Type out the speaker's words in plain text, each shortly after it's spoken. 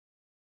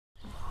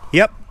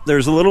Yep,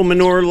 there's a little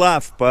manure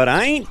left, but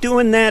I ain't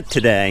doing that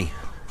today.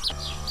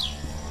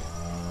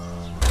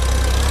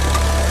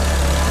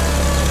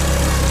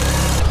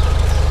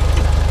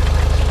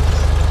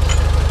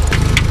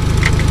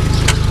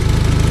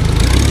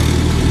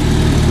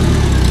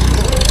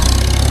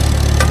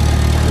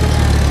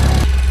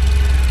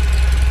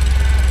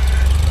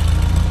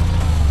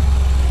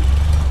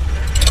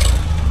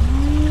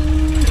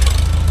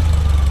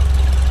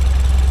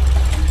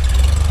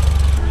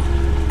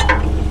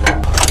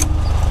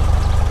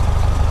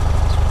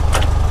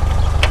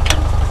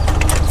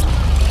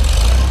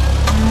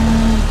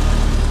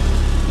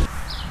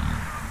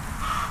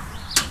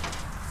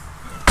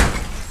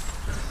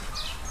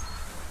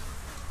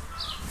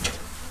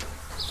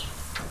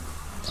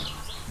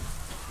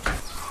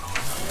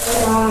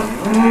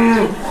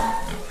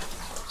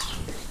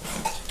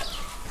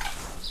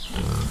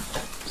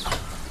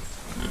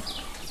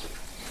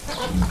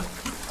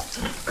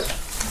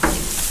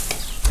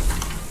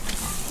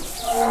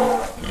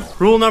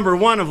 Rule number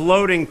one of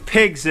loading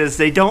pigs is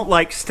they don't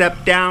like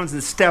step downs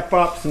and step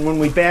ups, and when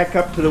we back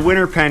up to the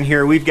winter pen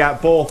here, we've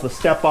got both a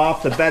step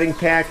off the bedding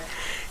pack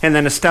and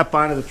then a step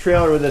onto the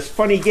trailer with this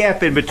funny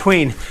gap in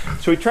between.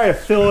 So we try to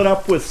fill it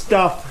up with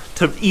stuff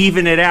to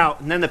even it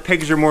out, and then the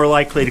pigs are more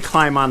likely to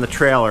climb on the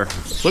trailer.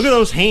 Look at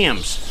those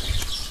hams.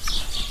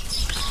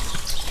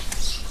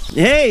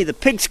 Hey, the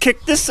pigs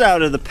kicked this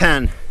out of the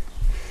pen.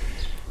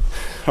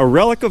 A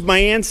relic of my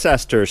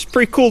ancestors.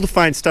 Pretty cool to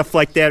find stuff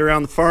like that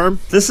around the farm.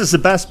 This is the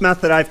best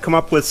method I've come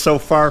up with so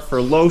far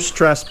for low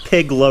stress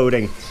pig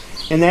loading,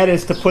 and that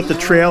is to put the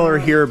trailer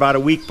here about a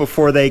week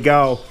before they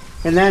go,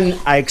 and then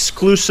I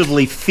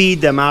exclusively feed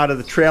them out of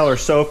the trailer.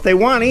 So if they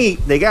want to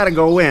eat, they got to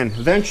go in.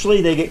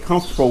 Eventually they get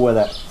comfortable with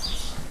it.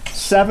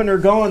 7 are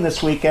going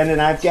this weekend,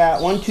 and I've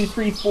got 1, 2,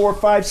 3, 4,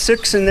 5,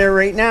 6 in there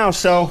right now,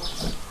 so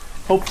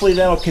hopefully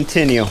that'll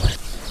continue.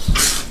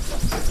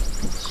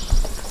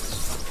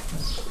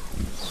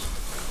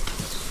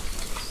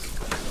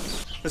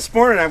 This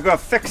morning I'm going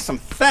to fix some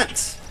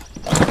fence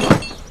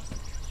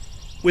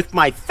with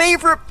my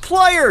favorite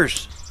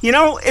pliers. You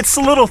know, it's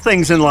the little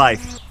things in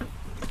life.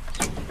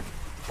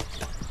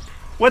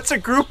 What's a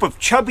group of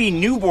chubby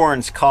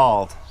newborns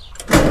called?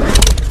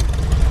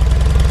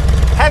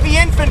 Heavy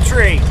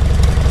infantry.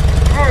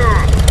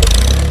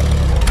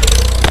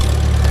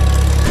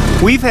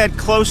 We've had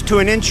close to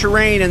an inch of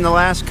rain in the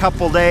last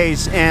couple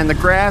days, and the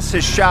grass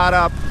has shot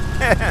up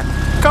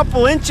a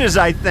couple inches,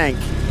 I think.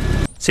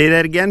 Say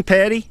that again,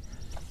 Patty?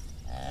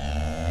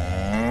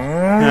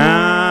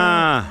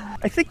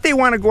 I think they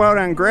want to go out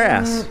on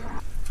grass.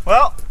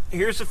 Well,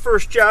 here's the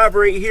first job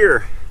right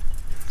here.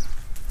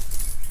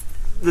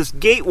 This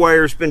gate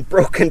wire's been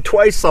broken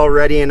twice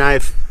already, and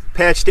I've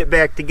patched it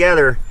back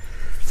together.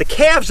 The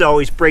calves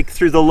always break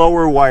through the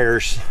lower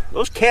wires.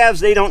 Those calves,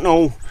 they don't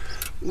know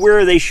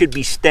where they should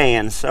be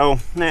staying, so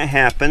that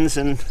happens,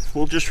 and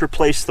we'll just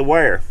replace the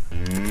wire.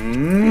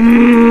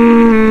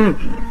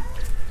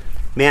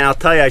 Man, I'll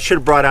tell you, I should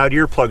have brought out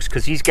earplugs,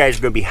 because these guys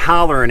are going to be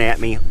hollering at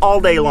me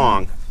all day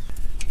long.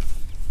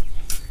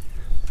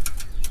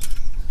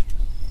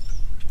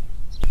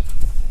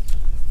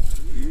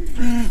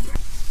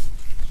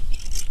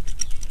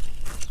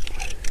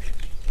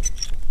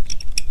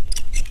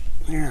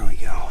 There we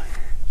go.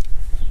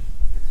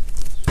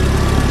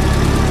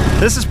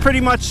 This is pretty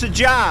much the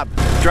job.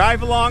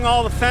 Drive along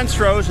all the fence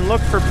rows and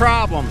look for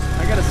problems.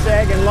 I got a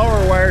sagging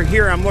lower wire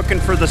here. I'm looking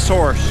for the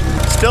source.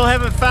 Still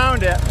haven't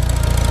found it.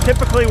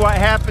 Typically what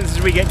happens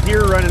is we get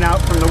deer running out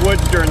from the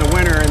woods during the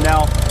winter, and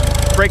they'll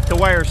break the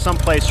wire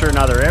someplace or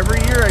another. Every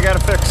year I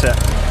gotta fix it.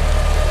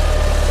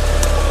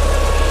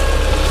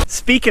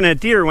 Speaking of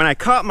deer, when I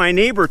caught my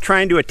neighbor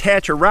trying to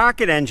attach a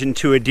rocket engine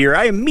to a deer,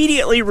 I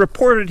immediately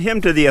reported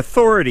him to the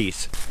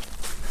authorities.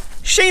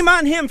 Shame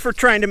on him for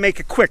trying to make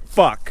a quick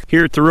buck.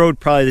 Here at the road,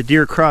 probably the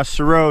deer crossed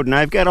the road, and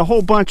I've got a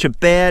whole bunch of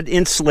bad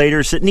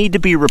insulators that need to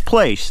be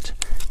replaced.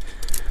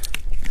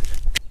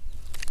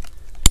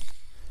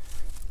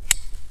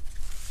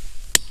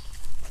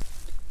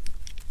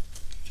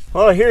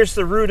 Well, here's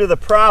the root of the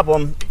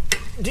problem.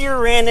 Deer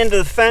ran into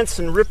the fence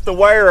and ripped the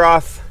wire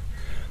off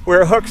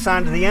where it hooks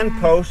onto the end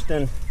post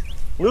and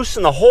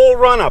loosened the whole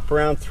run-up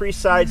around 3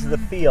 sides of the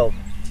field.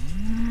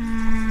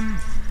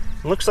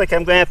 It looks like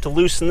I'm going to have to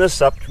loosen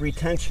this up to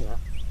retension it.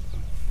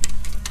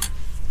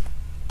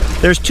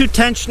 There's 2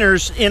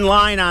 tensioners in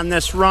line on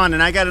this run,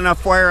 and I got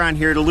enough wire on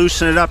here to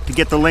loosen it up to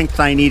get the length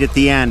I need at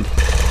the end.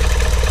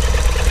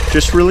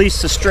 Just release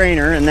the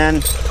strainer and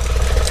then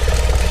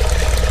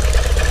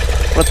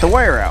let the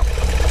wire out.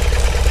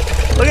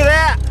 Look at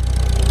that!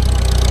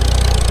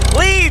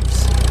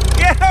 Leaves!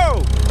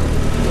 Yo!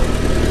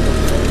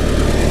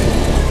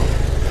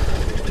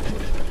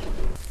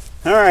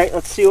 Alright,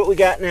 let's see what we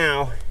got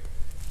now.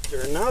 Is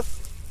there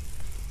enough?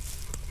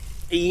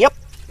 Yep.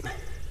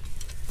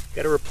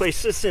 Got to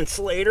replace this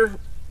insulator.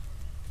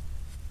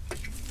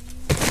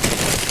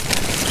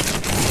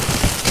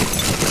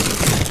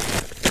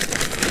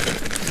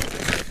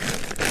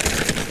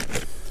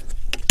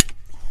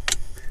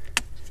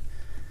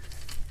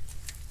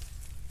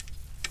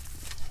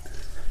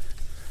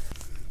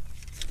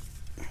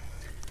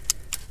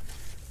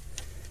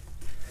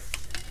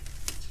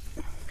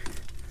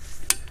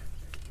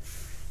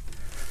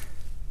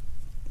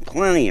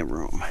 Plenty of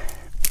room.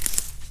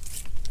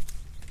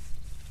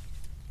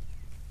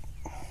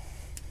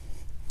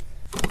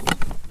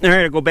 All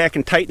right, I'll go back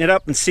and tighten it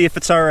up and see if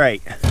it's all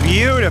right.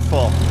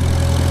 Beautiful.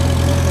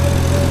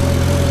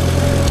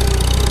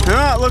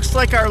 It looks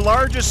like our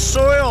largest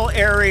soil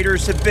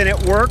aerators have been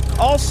at work,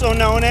 also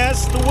known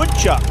as the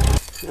woodchuck.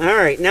 All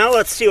right, now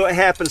let's see what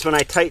happens when I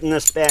tighten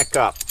this back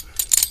up.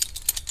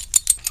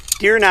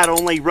 Deer not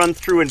only run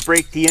through and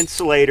break the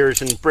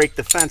insulators and break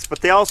the fence,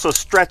 but they also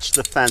stretch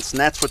the fence, and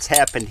that's what's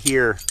happened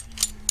here.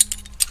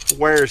 The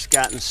wire's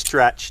gotten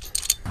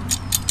stretched.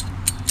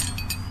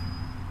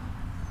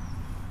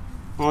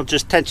 I'll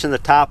just tension the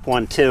top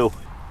one too.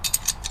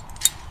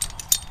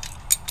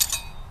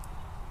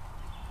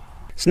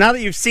 So now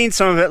that you've seen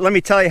some of it, let me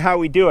tell you how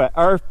we do it.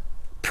 Our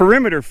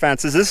perimeter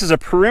fences, this is a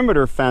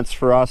perimeter fence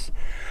for us,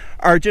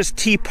 are just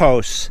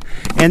T-posts,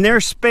 and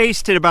they're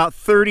spaced at about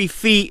 30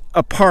 feet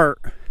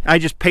apart. I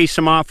just pace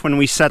them off when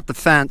we set the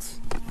fence.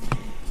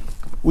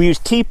 We use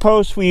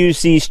T-posts, we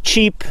use these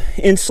cheap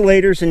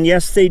insulators, and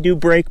yes, they do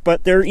break,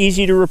 but they're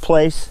easy to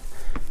replace.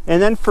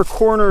 And then for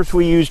corners,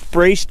 we used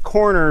braced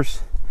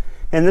corners,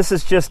 and this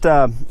is just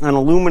an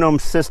aluminum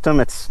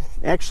system. It's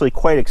actually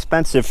quite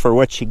expensive for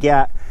what you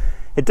get.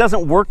 It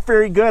doesn't work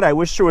very good. I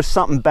wish there was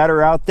something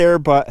better out there,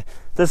 but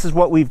this is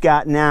what we've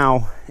got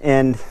now,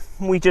 and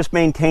we just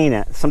maintain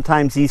it.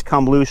 Sometimes these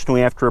come loose and we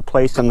have to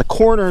replace them. The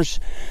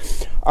corners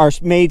are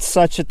made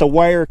such that the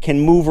wire can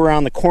move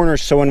around the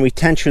corners, so when we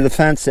tension the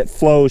fence, it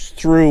flows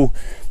through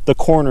the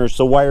corners,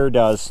 the wire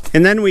does.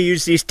 And then we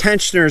use these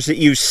tensioners that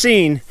you've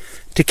seen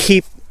to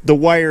keep the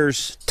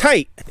wires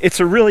tight. It's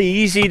a really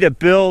easy to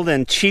build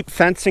and cheap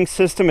fencing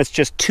system. It's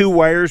just 2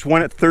 wires,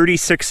 one at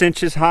 36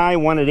 inches high,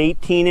 one at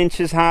 18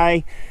 inches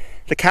high.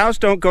 The cows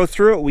don't go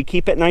through it. We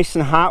keep it nice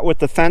and hot with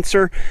the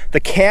fencer. The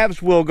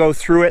calves will go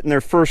through it in their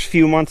first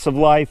few months of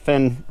life,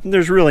 and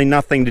there's really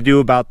nothing to do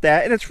about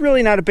that. And it's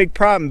really not a big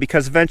problem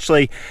because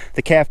eventually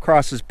the calf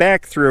crosses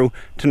back through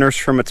to nurse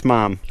from its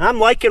mom. I'm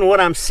liking what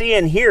I'm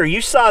seeing here. You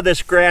saw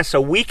this grass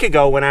a week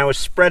ago when I was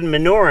spreading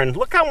manure, and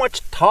look how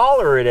much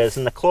taller it is,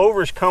 and the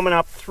clover's coming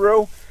up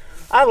through.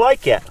 I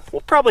like it.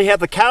 We'll probably have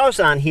the cows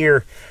on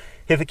here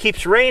if it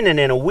keeps raining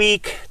in a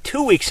week,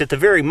 2 weeks at the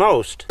very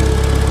most.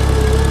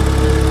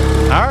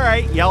 All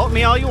right, yell at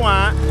me all you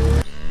want.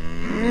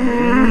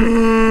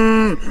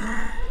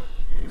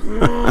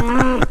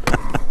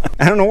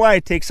 I don't know why I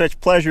take such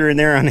pleasure in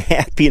their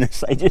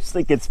unhappiness. I just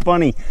think it's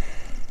funny.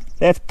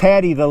 That's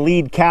Patty, the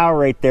lead cow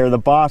right there, the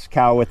boss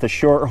cow with the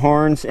short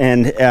horns,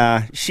 and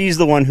she's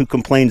the one who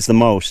complains the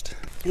most.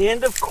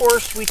 And of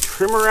course, we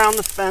trim around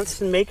the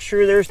fence and make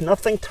sure there's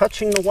nothing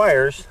touching the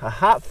wires. A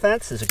hot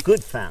fence is a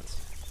good fence.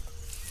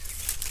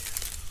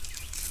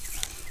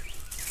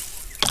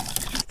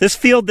 This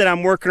field that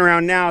I'm working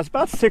around now is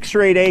about 6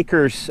 or 8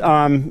 acres.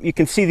 You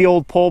can see the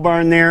old pole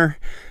barn there.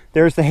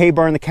 There's the hay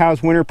barn, the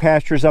cows' winter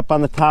pastures up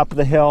on the top of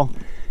the hill.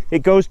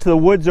 It goes to the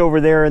woods over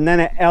there, and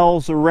then it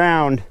L's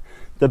around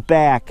the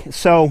back.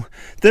 So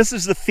this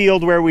is the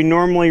field where we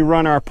normally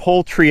run our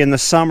poultry in the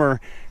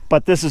summer,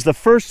 but this is the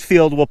first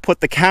field we'll put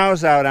the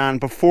cows out on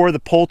before the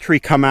poultry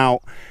come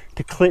out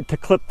to clip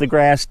the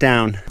grass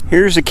down.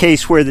 Here's a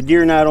case where the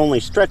deer not only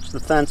stretched the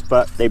fence,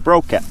 but they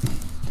broke it.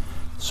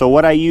 So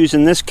what I use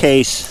in this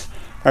case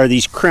are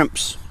these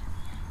crimps.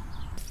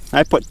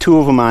 I put 2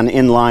 of them on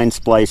inline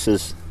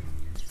splices,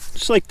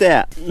 just like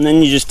that. And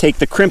then you just take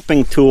the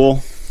crimping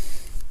tool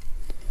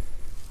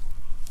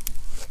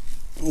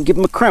and give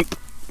them a crimp.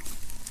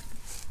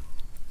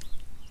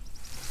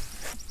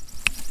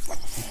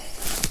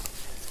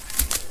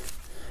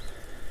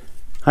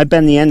 I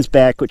bend the ends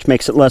back, which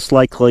makes it less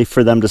likely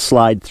for them to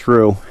slide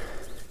through.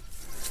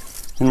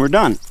 And we're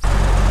done.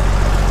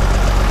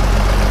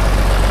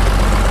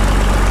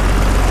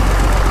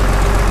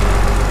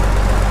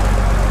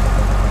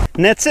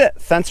 And that's it.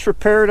 Fence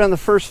repaired on the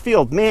first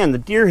field. Man, the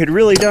deer had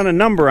really done a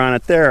number on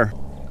it there.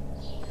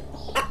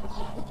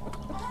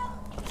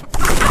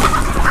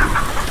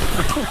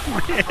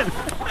 Oh, man.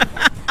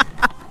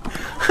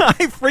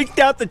 I freaked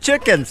out the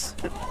chickens.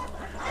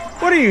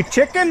 What are you,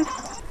 chicken?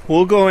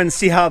 We'll go and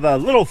see how the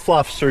little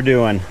fluffs are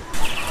doing.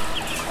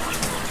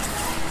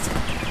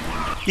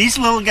 These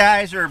little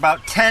guys are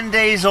about 10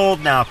 days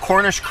old now,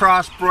 Cornish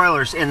cross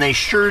broilers, and they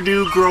sure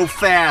do grow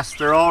fast.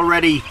 They're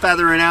already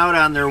feathering out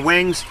on their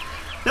wings.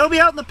 They'll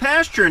be out in the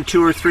pasture in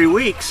 2 or 3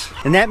 weeks.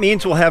 And that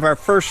means we'll have our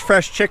first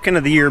fresh chicken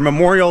of the year,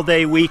 Memorial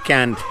Day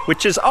weekend,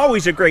 which is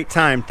always a great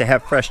time to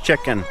have fresh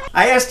chicken.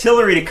 I asked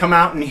Hillary to come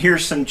out and hear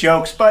some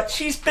jokes, but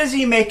she's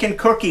busy making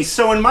cookies.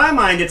 So in my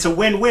mind, it's a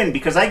win-win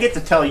because I get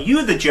to tell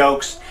you the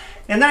jokes,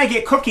 and then I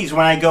get cookies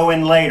when I go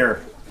in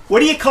later. What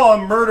do you call a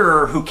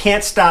murderer who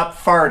can't stop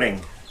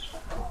farting?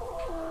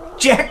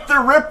 Jack the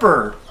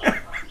Ripper.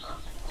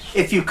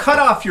 If you cut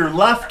off your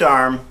left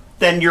arm,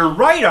 then your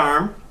right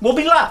arm will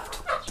be left.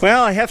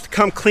 Well, I have to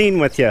come clean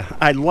with you.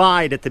 I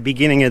lied at the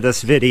beginning of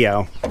this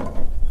video.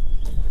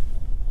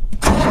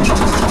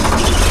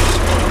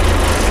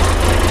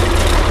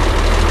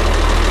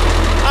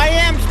 I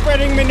am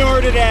spreading manure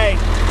today.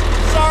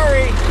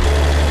 Sorry.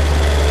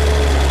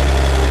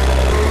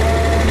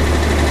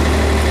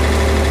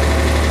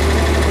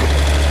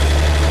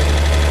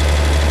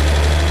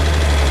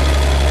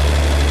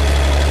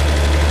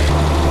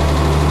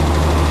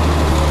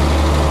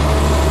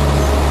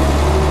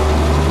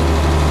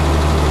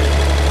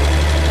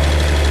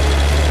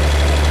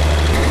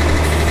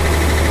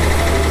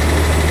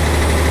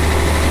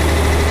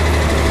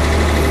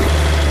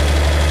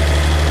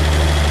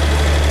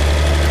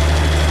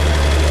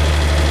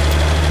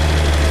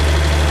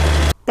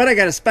 But I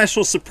got a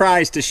special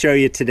surprise to show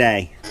you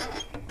today.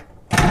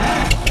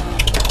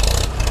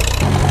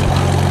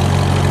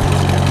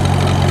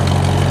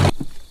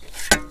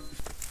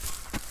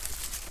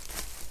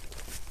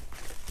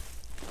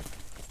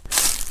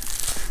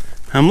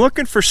 I'm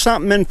looking for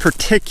something in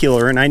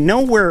particular, and I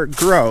know where it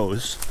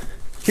grows.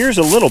 Here's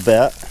a little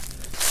bit.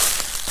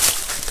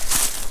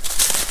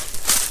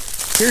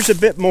 Here's a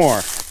bit more.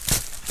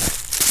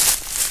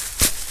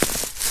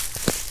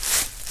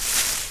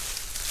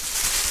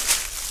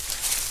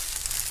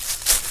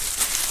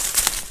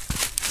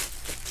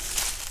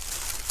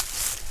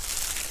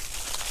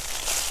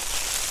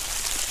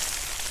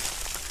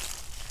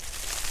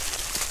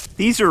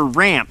 These are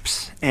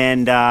ramps,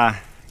 and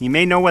you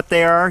may know what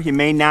they are, you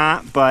may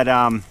not, but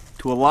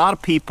to a lot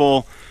of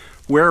people,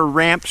 where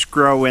ramps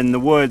grow in the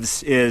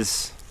woods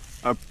is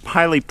a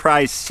highly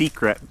prized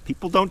secret.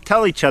 People don't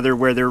tell each other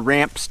where their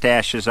ramp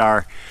stashes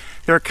are.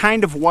 They're a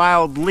kind of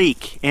wild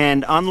leek,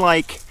 and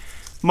unlike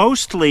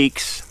most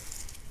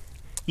leeks,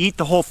 you eat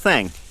the whole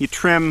thing. You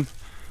trim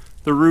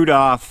the root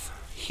off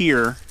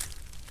here.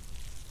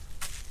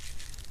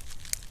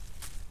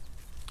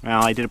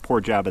 Well, I did a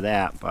poor job of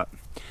that, but...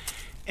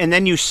 And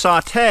then you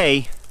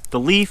saute the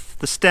leaf,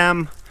 the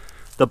stem,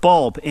 the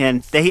bulb,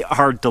 and they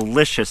are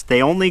delicious.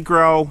 They only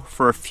grow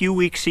for a few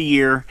weeks a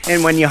year,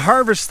 and when you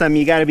harvest them,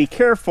 you got to be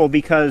careful,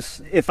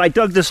 because if I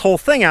dug this whole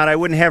thing out, I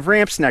wouldn't have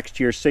ramps next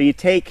year. So you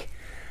take,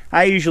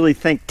 I usually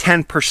think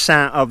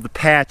 10% of the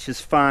patch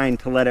is fine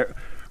to let it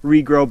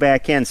regrow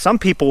back in. Some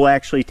people will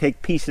actually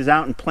take pieces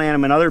out and plant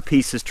them in other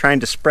pieces,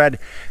 trying to spread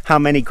how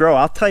many grow.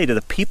 I'll tell you, to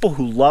the people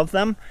who love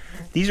them,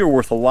 these are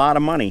worth a lot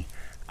of money.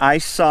 I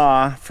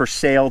saw for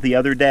sale the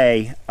other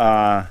day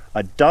a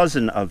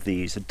dozen of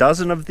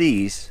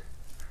these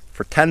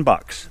for 10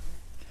 bucks.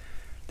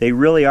 They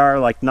really are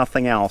like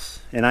nothing else.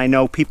 And I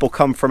know people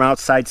come from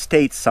outside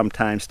states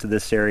sometimes to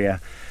this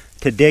area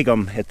to dig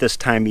them at this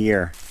time of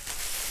year.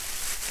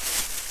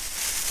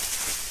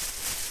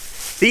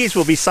 These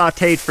will be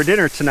sauteed for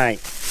dinner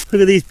tonight.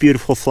 Look at these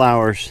beautiful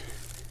flowers.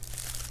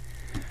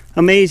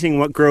 Amazing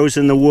what grows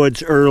in the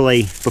woods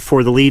early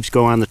before the leaves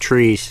go on the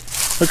trees.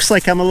 Looks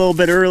like I'm a little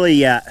bit early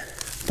yet,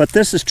 but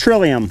this is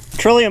trillium.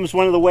 Trillium is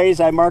one of the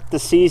ways I mark the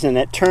season.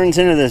 It turns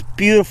into this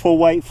beautiful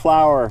white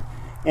flower,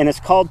 and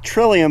it's called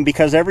trillium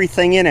because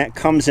everything in it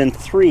comes in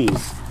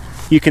threes.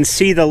 You can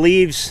see the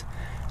leaves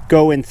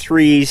go in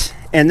threes,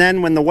 and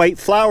then when the white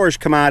flowers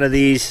come out of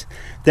these,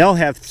 they'll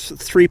have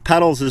 3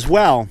 petals as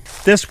well.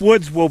 This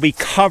woods will be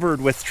covered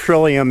with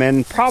trillium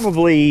in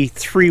probably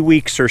 3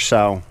 weeks or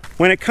so.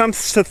 When it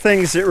comes to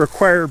things that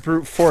require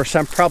brute force,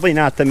 I'm probably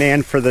not the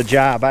man for the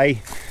job.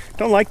 I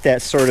don't like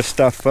that sort of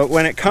stuff, but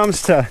when it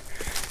comes to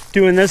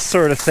doing this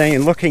sort of thing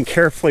and looking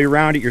carefully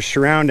around at your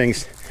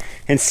surroundings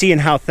and seeing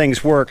how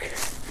things work,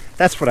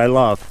 that's what I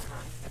love.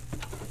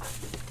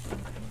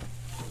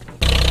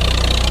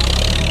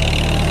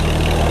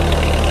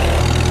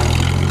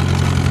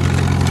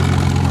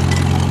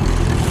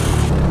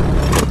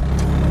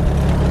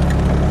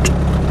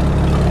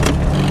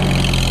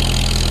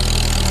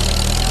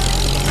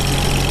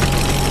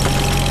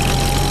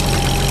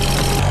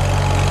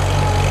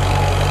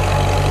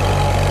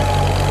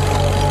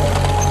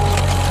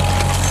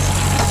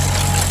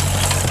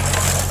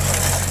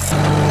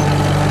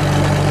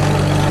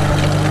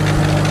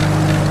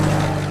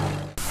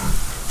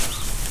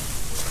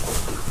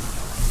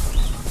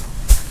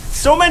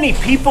 So many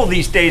people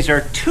these days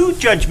are too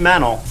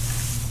judgmental.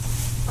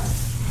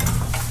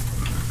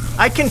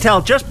 I can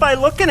tell just by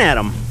looking at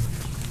them.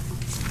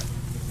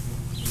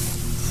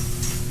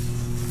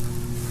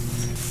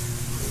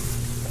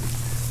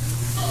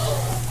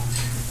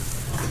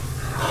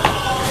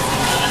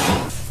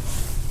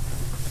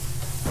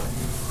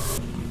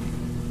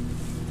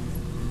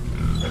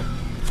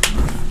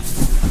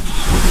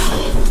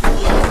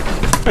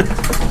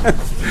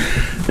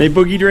 They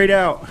boogied right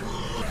out.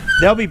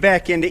 They'll be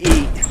back in to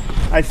eat.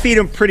 I feed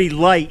them pretty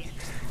light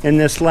in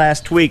this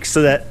last week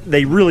so that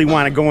they really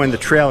want to go in the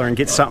trailer and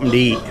get something to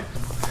eat.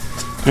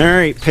 All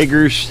right,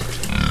 piggers,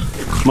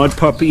 mud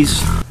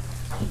puppies.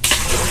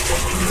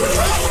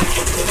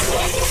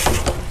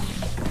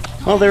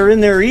 Well, they're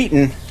in there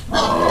eating.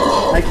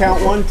 I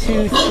count 1,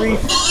 2, 3, 4, 5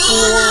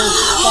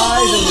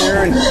 in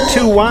there and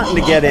 2 wanting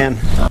to get in.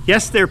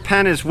 Yes, their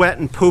pen is wet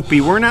and poopy.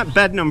 We're not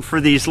bedding them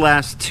for these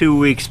last 2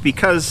 weeks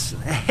because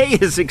hay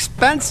is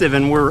expensive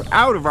and we're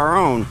out of our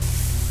own.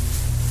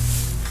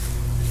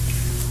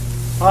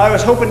 Well, I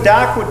was hoping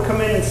Doc would come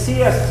in and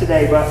see us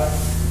today, but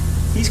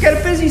he's got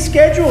a busy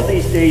schedule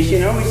these days, you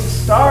know, he's a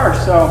star,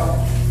 so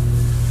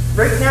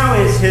right now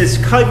is his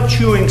cud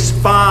chewing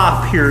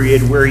spa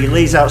period where he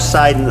lays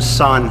outside in the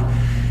sun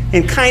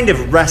and kind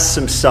of rests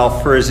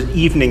himself for his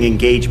evening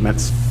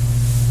engagements.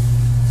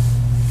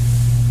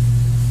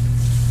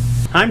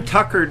 I'm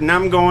tuckered and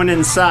I'm going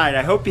inside.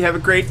 I hope you have a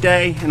great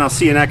day, and I'll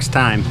see you next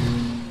time.